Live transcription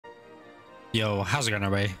Yo, how's it going,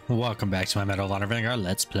 everybody? Welcome back to my Medal of Honor Vanguard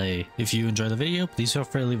Let's Play. If you enjoy the video, please feel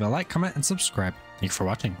free to leave a like, comment, and subscribe. Thank you for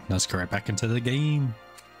watching. Let's get right back into the game.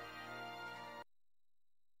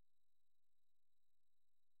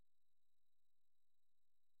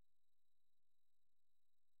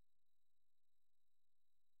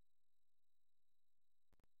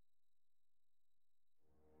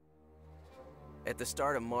 At the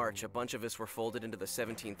start of March, a bunch of us were folded into the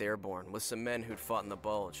 17th Airborne with some men who'd fought in the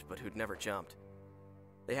Bulge, but who'd never jumped.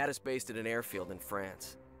 They had us based at an airfield in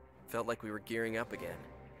France. Felt like we were gearing up again.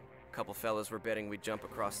 A couple fellas were betting we'd jump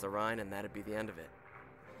across the Rhine and that'd be the end of it.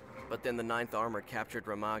 But then the 9th Armored captured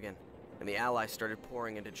Remagen, and the Allies started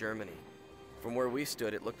pouring into Germany. From where we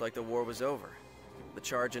stood, it looked like the war was over. The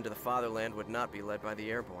charge into the fatherland would not be led by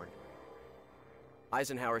the Airborne.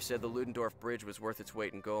 Eisenhower said the Ludendorff Bridge was worth its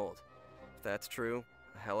weight in gold. If that's true,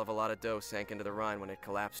 a hell of a lot of dough sank into the Rhine when it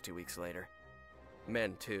collapsed 2 weeks later.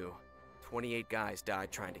 Men, too. 28 guys died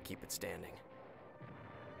trying to keep it standing.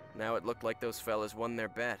 Now it looked like those fellas won their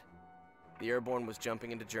bet. The Airborne was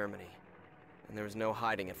jumping into Germany, and there was no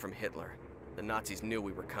hiding it from Hitler. The Nazis knew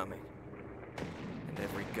we were coming. And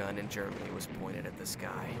every gun in Germany was pointed at the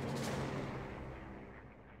sky.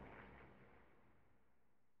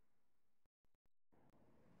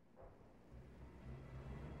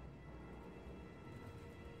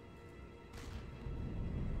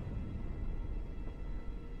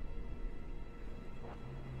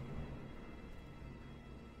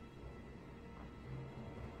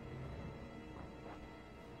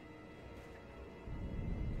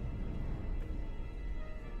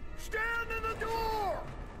 Stand in the door!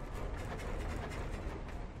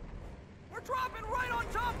 We're dropping right on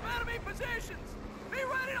top of enemy positions! Be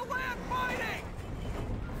ready to land fighting!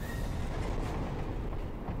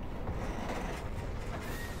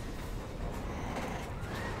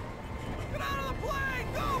 Get out of the plane!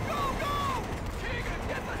 Go, go, go! Keegan,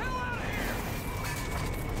 get the hell out of here!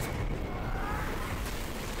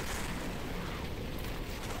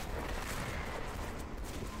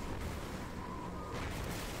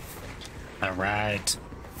 All right.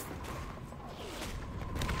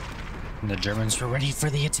 And the Germans were ready for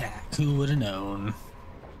the attack. Who would have known?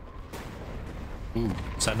 Ooh,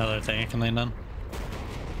 is that another thing I can land on?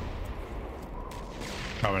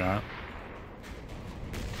 Probably not.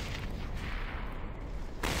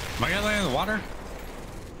 Am I gonna land in the water?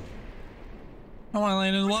 I want to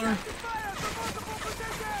land in the water.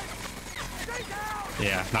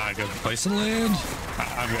 Yeah, not a good place to land.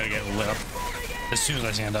 I'm gonna get lit up as soon as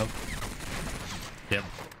I stand up. Yep.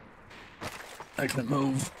 I couldn't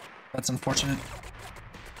move. That's unfortunate.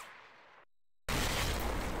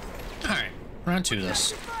 Alright, round 2 of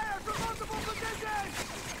this.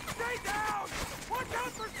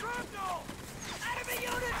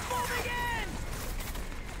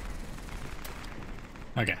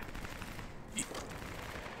 Okay.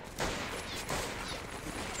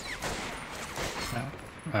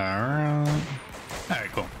 Alright,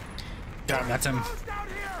 cool. Got him, that's him.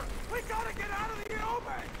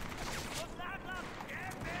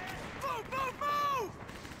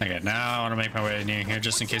 Okay, now I want to make my way near here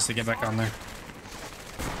just in case they get back on there.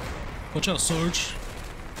 Watch out, Sarge.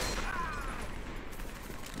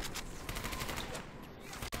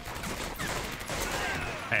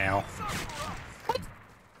 Ow. What?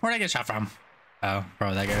 Where'd I get shot from? Oh,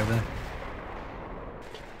 probably that guy over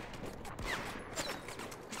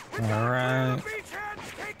there. Alright.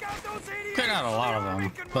 Cleared out a lot of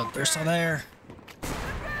them, but they're still there.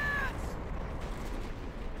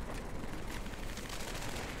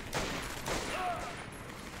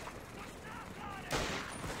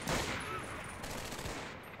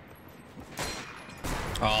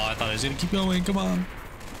 Oh, I thought I was gonna keep going. Come on.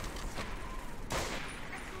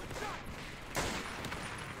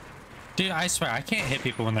 Dude, I swear, I can't hit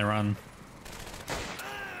people when they run.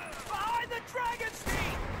 Behind the dragon's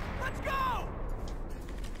teeth! Let's go!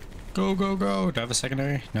 Go, go, go. Do I have a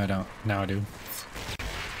secondary? No, I don't. Now I do.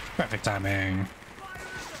 Perfect timing.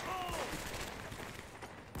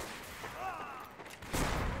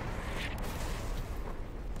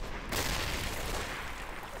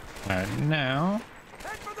 Alright, now.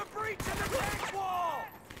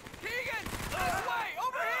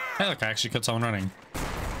 Hey, look, I actually killed someone running.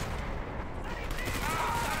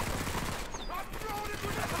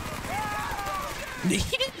 He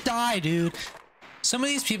didn't die, dude. Some of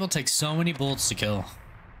these people take so many bullets to kill.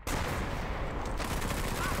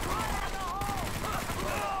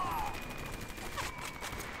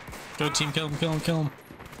 Go team, kill him, kill him, kill him.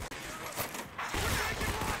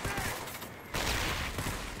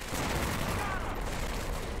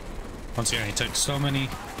 Once again, he took so many.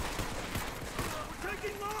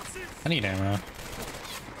 Taking I need ammo.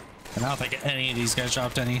 And I don't think any of these guys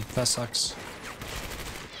dropped any. That sucks.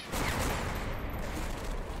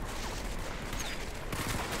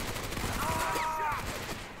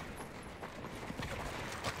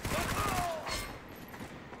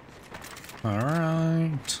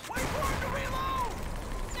 Alright.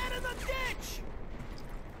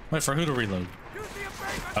 Wait for who to reload?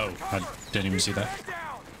 Oh, I didn't even see that.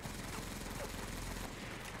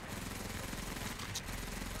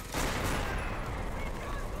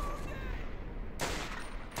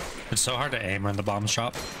 It's so hard to aim in the bomb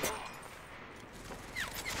shop.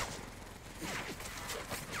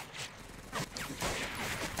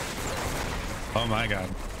 Oh my god.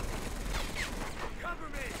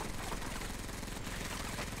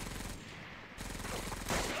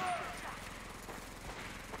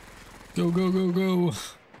 Go, go, go, go.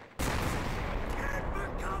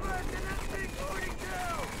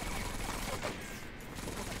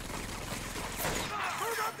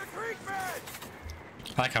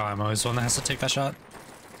 I like how I'm always the one that has to take that shot.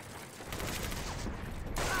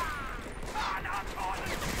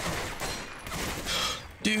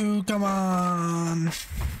 Dude, come on.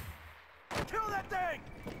 Kill that thing.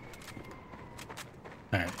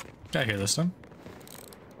 Alright, got here this time.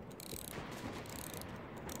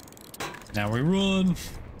 Now we run.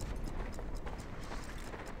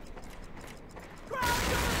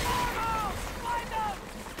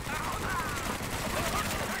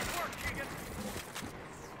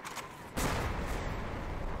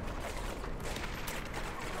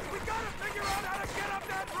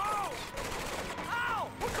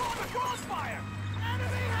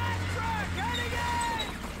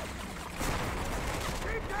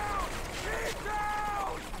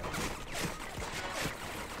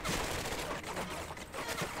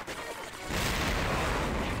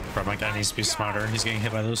 Bro, my guy needs to be smarter. He's getting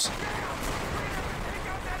hit by those.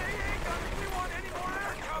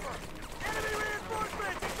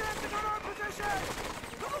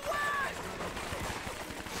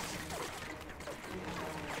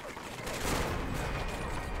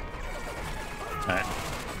 Alright.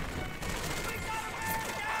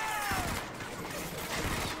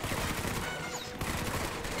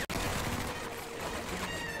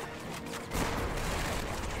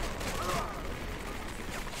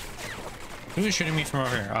 Who is shooting me from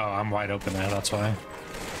over here? Oh, I'm wide open there, that's why.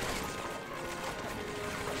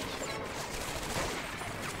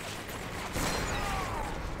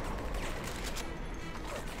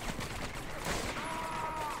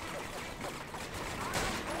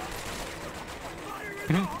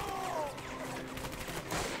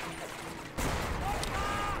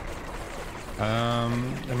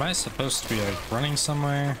 Am I supposed to be like running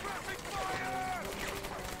somewhere?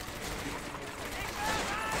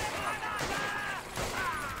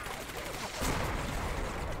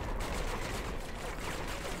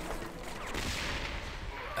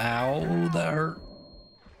 Ow, that hurt.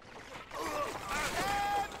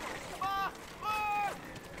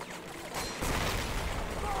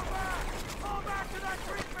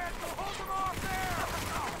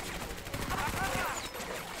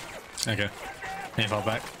 Okay. Can you fall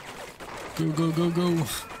back? Go, go, go, go.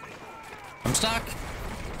 I'm stuck.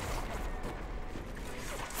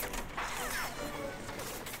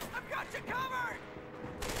 I've got you covered.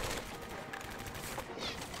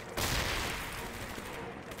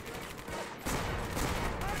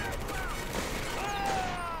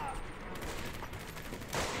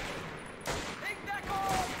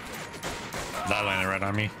 That landed right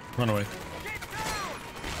on me. Run away.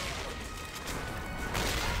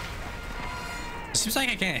 It seems like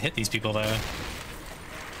I can't hit these people though.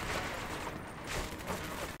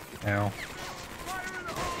 Ow.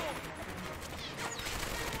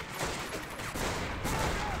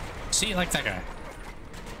 See, like that guy.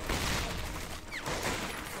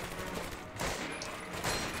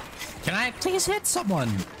 Can I please hit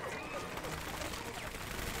someone?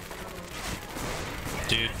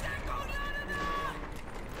 Dude.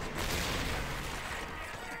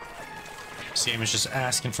 This game is just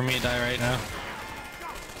asking for me to die right now.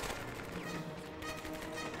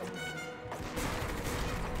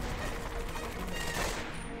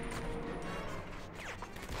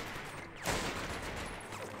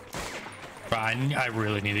 But I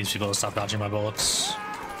really need these people to stop dodging my bullets.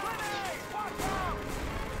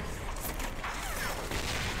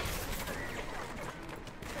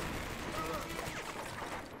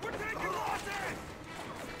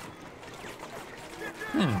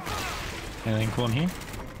 Anything cool in here?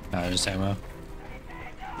 No, just ammo.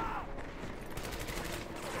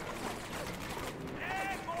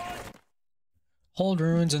 Hold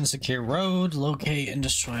ruins and secure road, locate and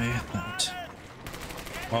destroy that.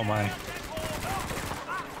 Oh my.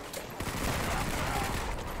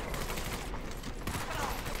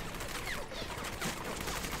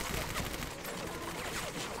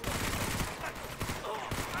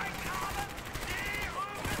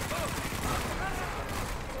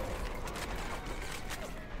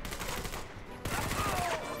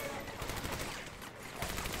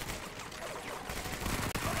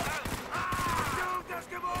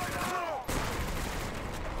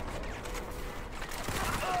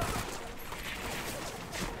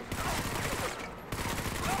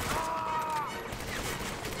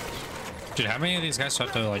 Dude, how many of these guys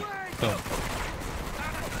have to like kill?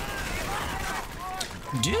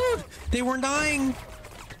 Dude, they weren't dying.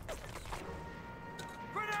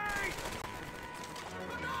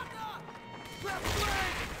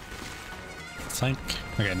 Think.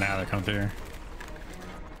 Okay, now they're coming through here.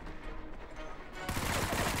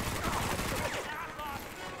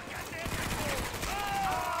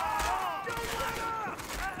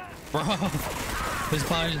 Bro, his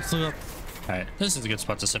body just flew up. Alright, this is a good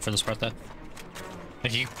spot to sit for this part though.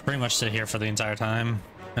 Like, you pretty much sit here for the entire time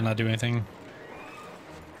and not do anything.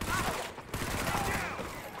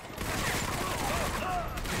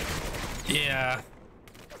 Yeah.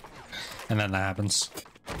 And then that happens.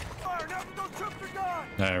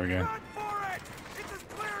 There we go.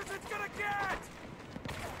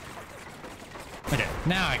 Okay,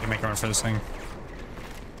 now I can make a run for this thing.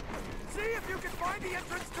 See if you can find the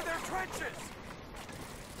entrance to their trenches.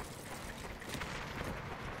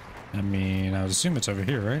 I mean, I would assume it's over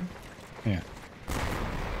here, right? Yeah.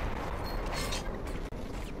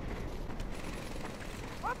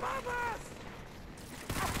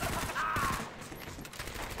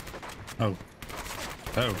 Oh.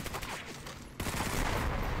 Oh.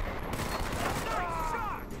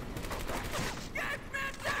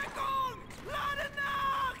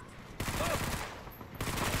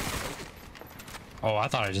 Oh, I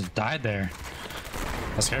thought I just died there.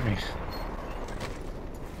 That scared me.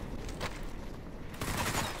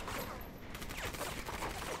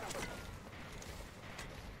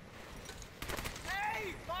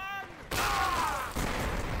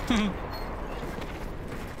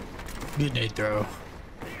 Good day throw.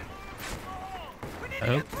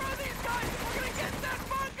 Oh.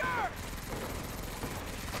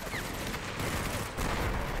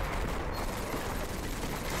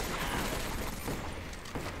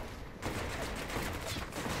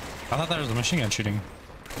 I thought that was a machine gun shooting.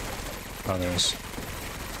 Oh, there is.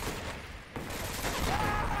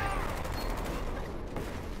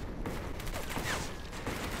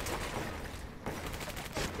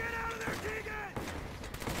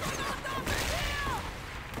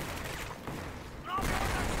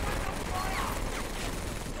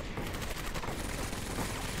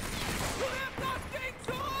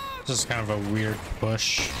 This is kind of a weird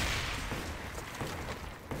push.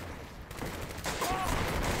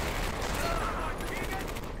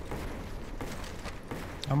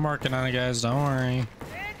 I'm working on it, guys. Don't worry.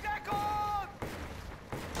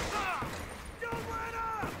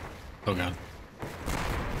 Oh god.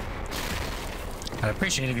 I'd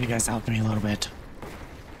appreciate it if you guys helped me a little bit.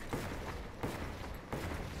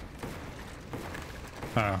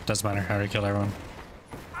 Oh, doesn't matter. I already killed everyone.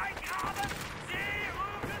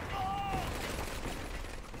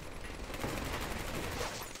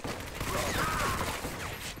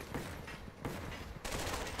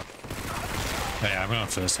 Oh, yeah, I'm going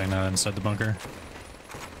for this thing now inside the bunker.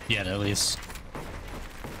 Yet, at least.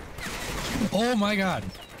 Oh my god!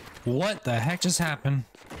 What the heck just happened?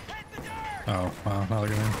 Oh, wow, now look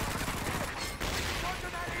at me.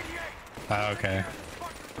 Okay.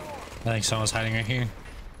 I think someone's hiding right here.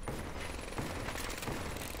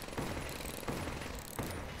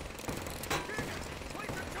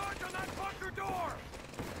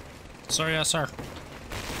 Sorry, yes, sir.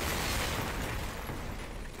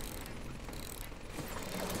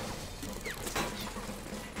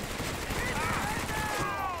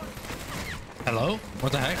 Hello?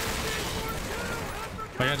 What the heck?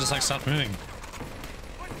 My guy just like stopped moving.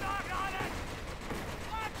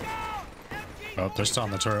 Oh, they're still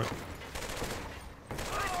on the turret.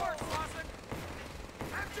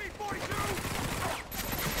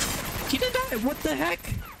 He did die. What the heck?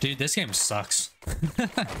 Dude, this game sucks.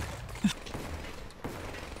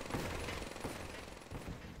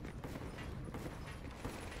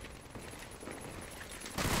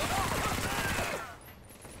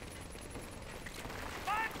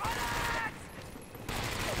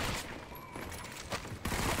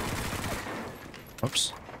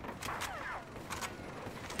 Oops.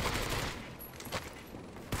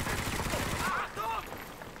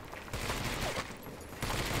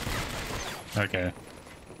 Okay.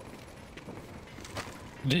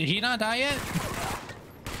 Did he not die yet?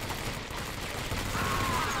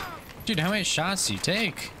 Dude, how many shots do you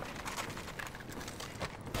take?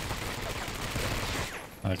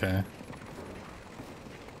 Okay.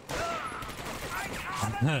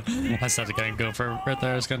 I started getting go for it right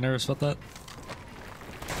there. I was kind of nervous about that.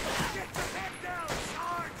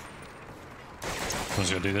 I'm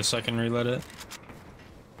just gonna do this so I can reload it.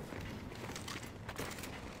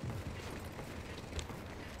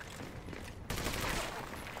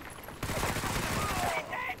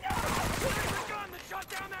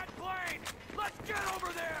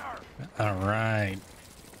 All right,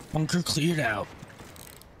 bunker cleared out.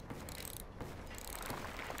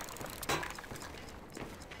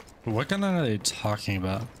 What gun are they talking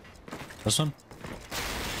about? This one?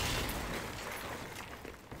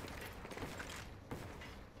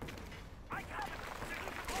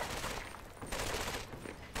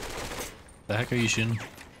 The heck are you shooting?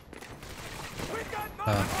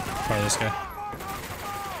 Probably this guy.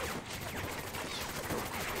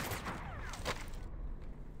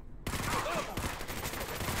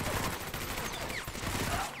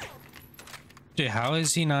 Dude, how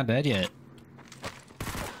is he not dead yet?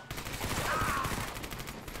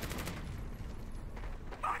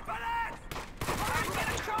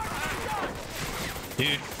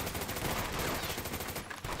 Dude,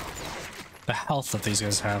 the health that these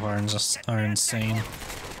guys have are insane.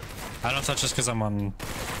 I don't know if that's just because I'm on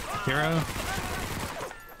hero,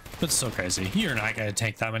 but it's so crazy. You're not gonna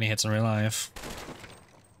take that many hits in real life.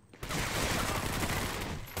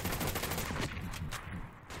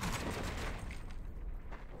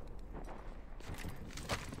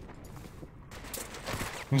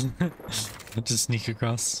 Just sneak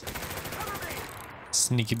across.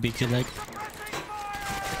 Sneaky beaky like.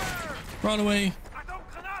 Run away! I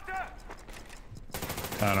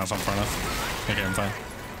don't know if I'm far enough. Okay, I'm fine.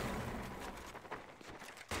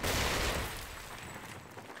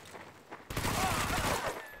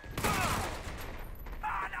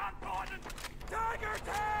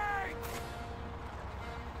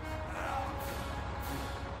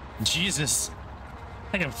 Jesus!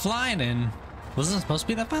 Like I'm flying in. Wasn't it supposed to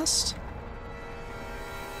be that fast?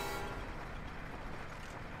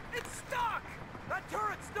 It's stuck! That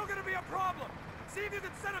turret's still gonna be a problem! See if you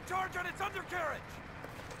can set a charge on its undercarriage!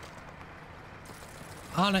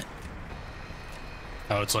 On it.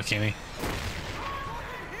 Oh, it's looking at me.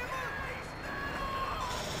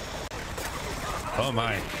 Oh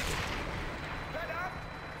my.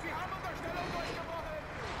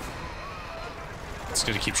 It's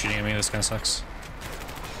good to keep shooting at me. This kind of sucks.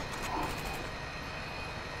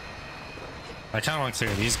 I kind of want to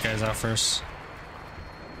clear these guys out first.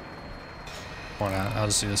 Or not. I'll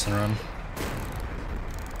just do this and run.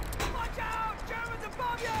 Watch out! Germans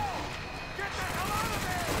above you! Get the hell out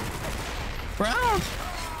of Bro!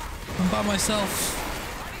 I'm by myself.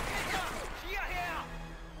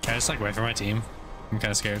 Can I just like wait for my team? I'm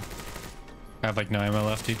kind of scared. I have like no ammo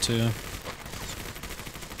left too.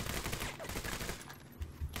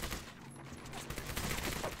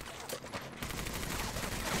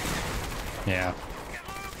 Yeah.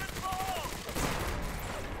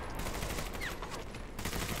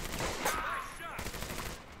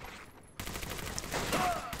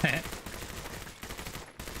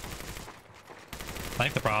 I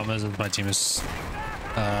think the problem is that my team is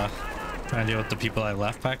trying to deal with the people I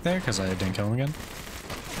left back there because I didn't kill them again.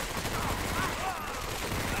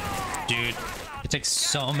 Dude, it takes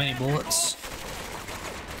so many bullets.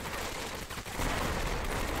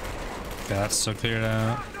 Okay, that's so cleared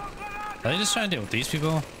out. Are they just trying to deal with these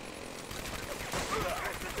people?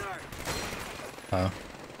 Oh.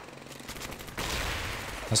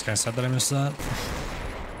 That's kind of sad that I missed that.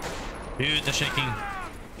 Dude, they're shaking.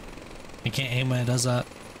 You can't aim when it does that.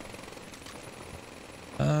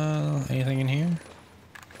 Anything in here?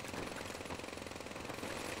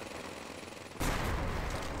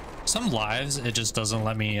 Some lives, it just doesn't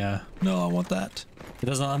let me, no, I want that. It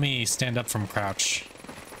doesn't let me stand up from crouch.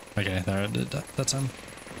 Okay, there, that's him.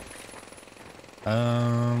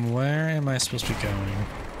 Where am I supposed to be going?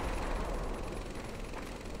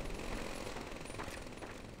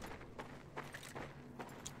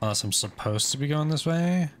 Unless I'm supposed to be going this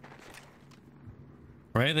way.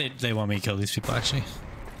 Right? They want me to kill these people, actually.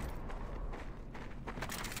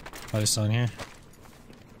 Are they still in here?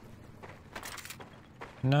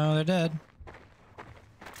 No, they're dead.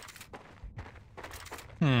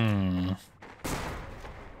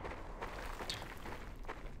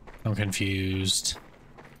 I'm confused.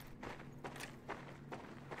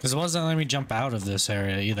 Because it wasn't letting me jump out of this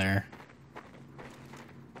area either.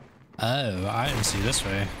 Oh, I didn't see this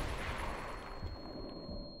way.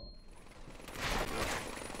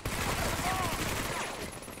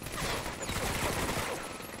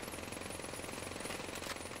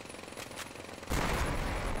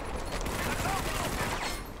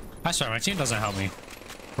 I swear, my team doesn't help me.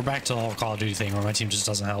 We're back to the whole Call of Duty thing where my team just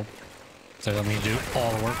doesn't help. So they need to do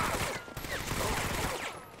all the work.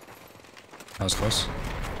 That was close.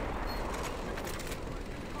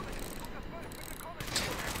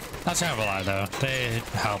 That's kind of a lie, though. They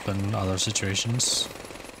help in other situations.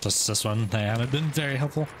 Just this one, they haven't been very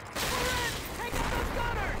helpful.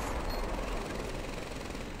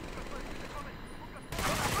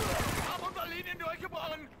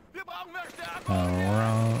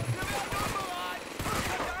 Alright.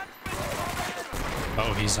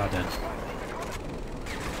 Oh, he's not dead.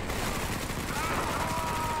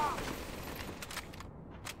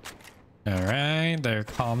 Alright, their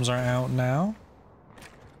comms are out now.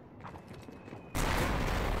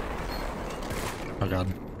 Oh god.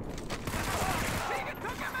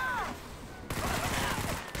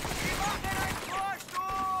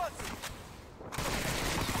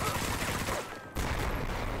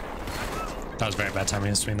 That was very bad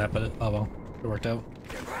timing between that, but oh well, it worked out.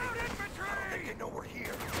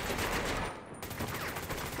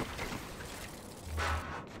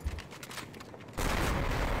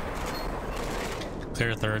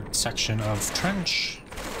 Clear third section of trench.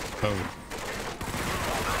 Oh.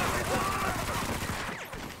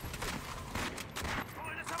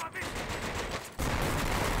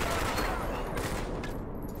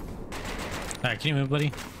 Alright, can you move,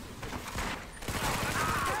 buddy?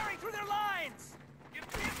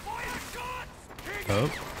 Oh.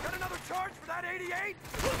 Got another charge for that 88?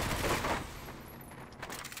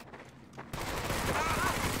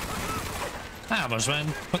 Ah, Bushman,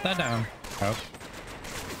 put that down. Oh.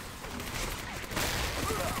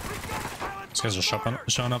 These guys are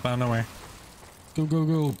showing up out of nowhere. Go, go,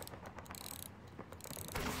 go.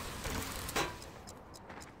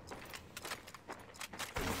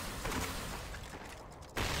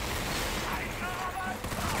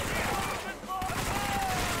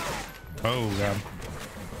 Oh, god.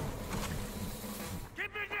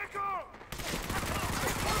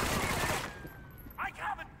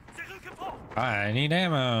 I need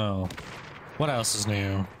ammo. What else is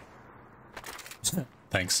new?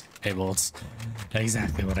 Thanks. Hey, bullets.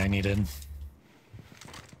 Exactly what I needed.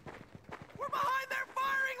 We're behind their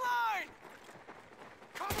firing line.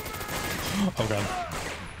 Oh god.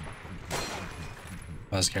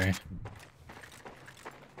 That was scary.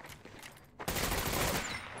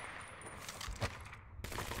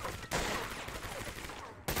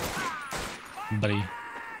 Buddy,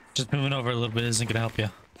 just moving over a little bit isn't gonna help you.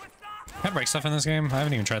 Can I break stuff in this game? I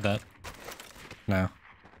haven't even tried that. No.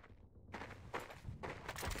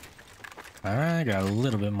 Alright, got a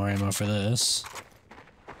little bit more ammo for this.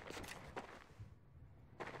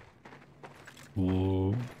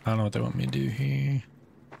 Whoa. I don't know what they want me to do here.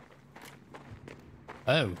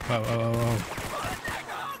 Oh, whoa, whoa, whoa, whoa.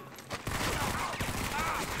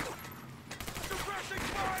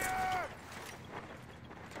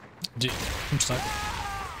 Dude, I'm stuck.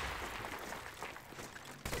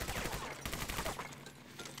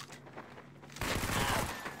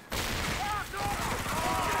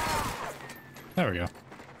 There we go.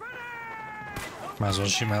 Might as well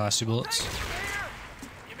shoot my last two bullets.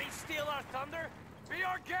 You mean steal our thunder? Be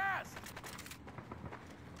our guest.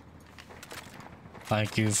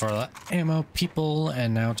 Thank you for the ammo, people.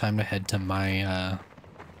 And now time to head to my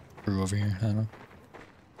crew over here. I don't know.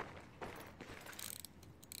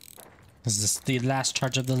 Is this the last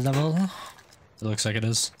charge of the level? It looks like it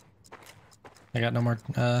is. I got no more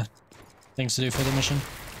things to do for the mission.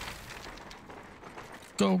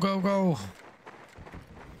 Go, go, go!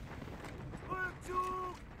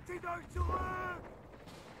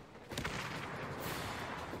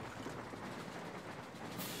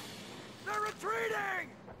 They're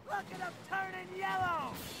retreating! Look at them turning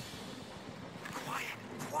yellow! Quiet,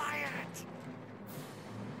 quiet!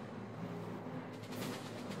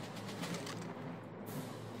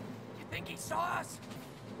 You think he saw us?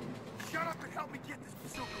 Shut up and help me get this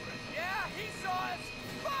bazooka ready. Yeah, he saw us!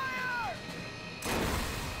 Fire!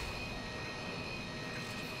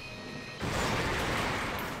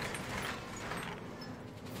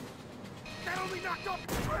 That only knocked off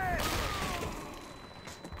the tread!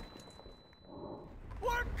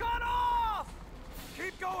 We're cut off!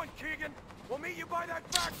 Keep going, Keegan. We'll meet you by that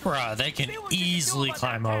factory. Bruh, they can easily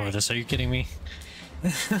climb over this. Are you kidding me?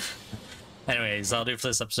 Anyways, that'll do it for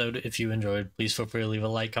this episode. If you enjoyed, please feel free to leave a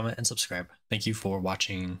like, comment, and subscribe. Thank you for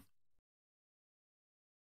watching.